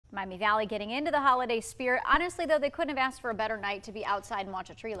Miami Valley getting into the holiday spirit. Honestly, though, they couldn't have asked for a better night to be outside and watch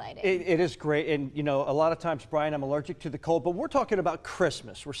a tree lighting. It is great. And, you know, a lot of times, Brian, I'm allergic to the cold, but we're talking about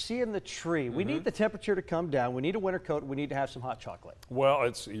Christmas. We're seeing the tree. We need the temperature to come down. We need a winter coat. We need to have some hot chocolate.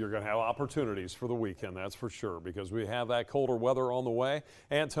 Well, you're going to have opportunities for the weekend, that's for sure, because we have that colder weather on the way.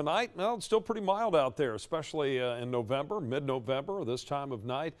 And tonight, well, it's still pretty mild out there, especially in November, mid-November, this time of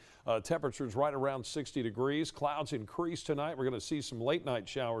night. Temperatures right around 60 degrees. Clouds increase tonight. We're going to see some late night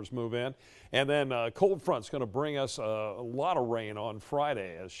showers move in. And then cold front's going to bring us a lot of rain on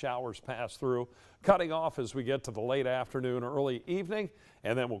Friday as showers pass through, cutting off as we get to the late afternoon, early evening.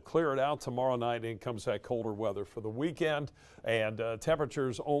 And then we'll clear it out tomorrow night. In comes that colder weather for the weekend. And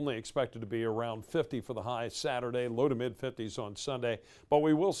temperatures only expected to be around 50 for the high Saturday, low to mid 50s on Sunday. But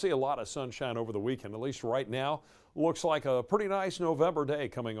we will see a lot of sunshine over the weekend, at least right now. Looks like a pretty nice November day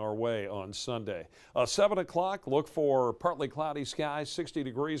coming our way on Sunday. 7 o'clock, look for partly cloudy skies, 60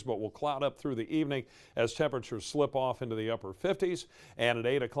 degrees, but will cloud up through the evening as temperatures slip off into the upper 50s. And at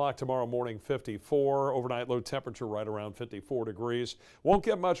 8 o'clock tomorrow morning, 54. Overnight low temperature right around 54 degrees. Won't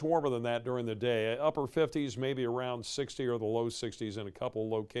get much warmer than that during the day. Upper 50s, maybe around 60 or the low 60s in a couple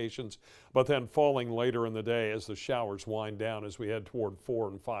locations, but then falling later in the day as the showers wind down as we head toward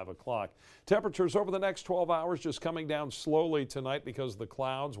 4 and 5 o'clock. Temperatures over the next 12 hours just coming down slowly tonight because of the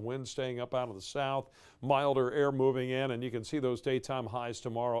clouds, wind staying up out of the south, milder air moving in, and you can see those daytime highs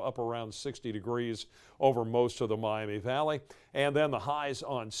tomorrow up around 60 degrees over most of the Miami Valley. And then the highs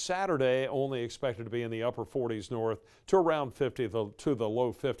on Saturday only expected to be in the upper 40s north to around 50 to the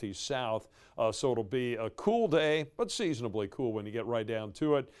low 50s south. So it'll be a cool day, but seasonably cool when you get right down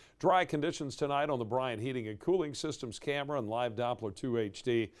to it. Dry conditions tonight on the Bryant Heating and Cooling Systems camera and live Doppler 2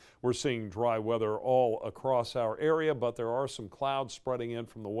 HD. We're seeing dry weather all across our area, but there are some clouds spreading in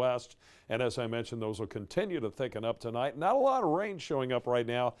from the west. And as I mentioned, those will continue to thicken up tonight. Not a lot of rain showing up right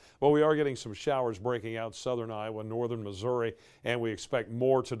now, but we are getting some showers breaking out southern Iowa, northern Missouri, and we expect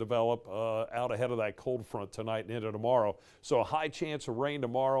more to develop out ahead of that cold front tonight and into tomorrow. So a high chance of rain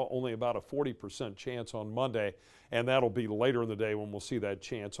tomorrow, only about a 40% chance on Monday, and that'll be later in the day when we'll see that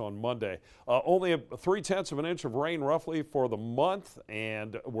chance on Monday. Only 3/10 of an inch of rain roughly for the month,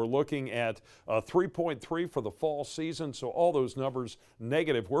 and we're looking at 3.3 for the fall season, so all those numbers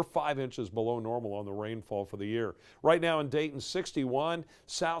negative. We're 5 inches below normal on the rainfall for the year. Right now in Dayton, 61,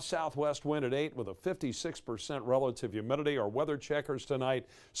 south-southwest wind at 8 with a 56% relative humidity. Our weather checkers tonight,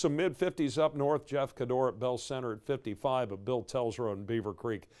 some mid-50s up north. Jeff Cador at Bell Center at 55, but Bill Telsrow in Beaver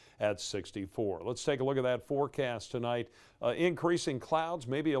Creek at 64. Let's take a look at that forecast tonight. Increasing clouds,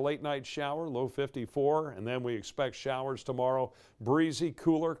 maybe a late night shower, low 54, and then we expect showers tomorrow. Breezy,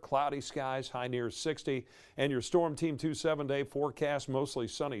 cooler, cloudy skies, high near 60. And your Storm Team 2 7-day forecast, mostly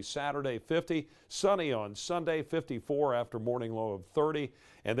sunny Saturday, 50. Sunny on Sunday, 54 after morning low of 30.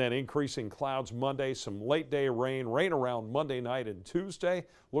 And then increasing clouds Monday, some late day rain around Monday night and Tuesday.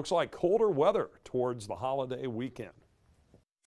 Looks like colder weather towards the holiday weekend.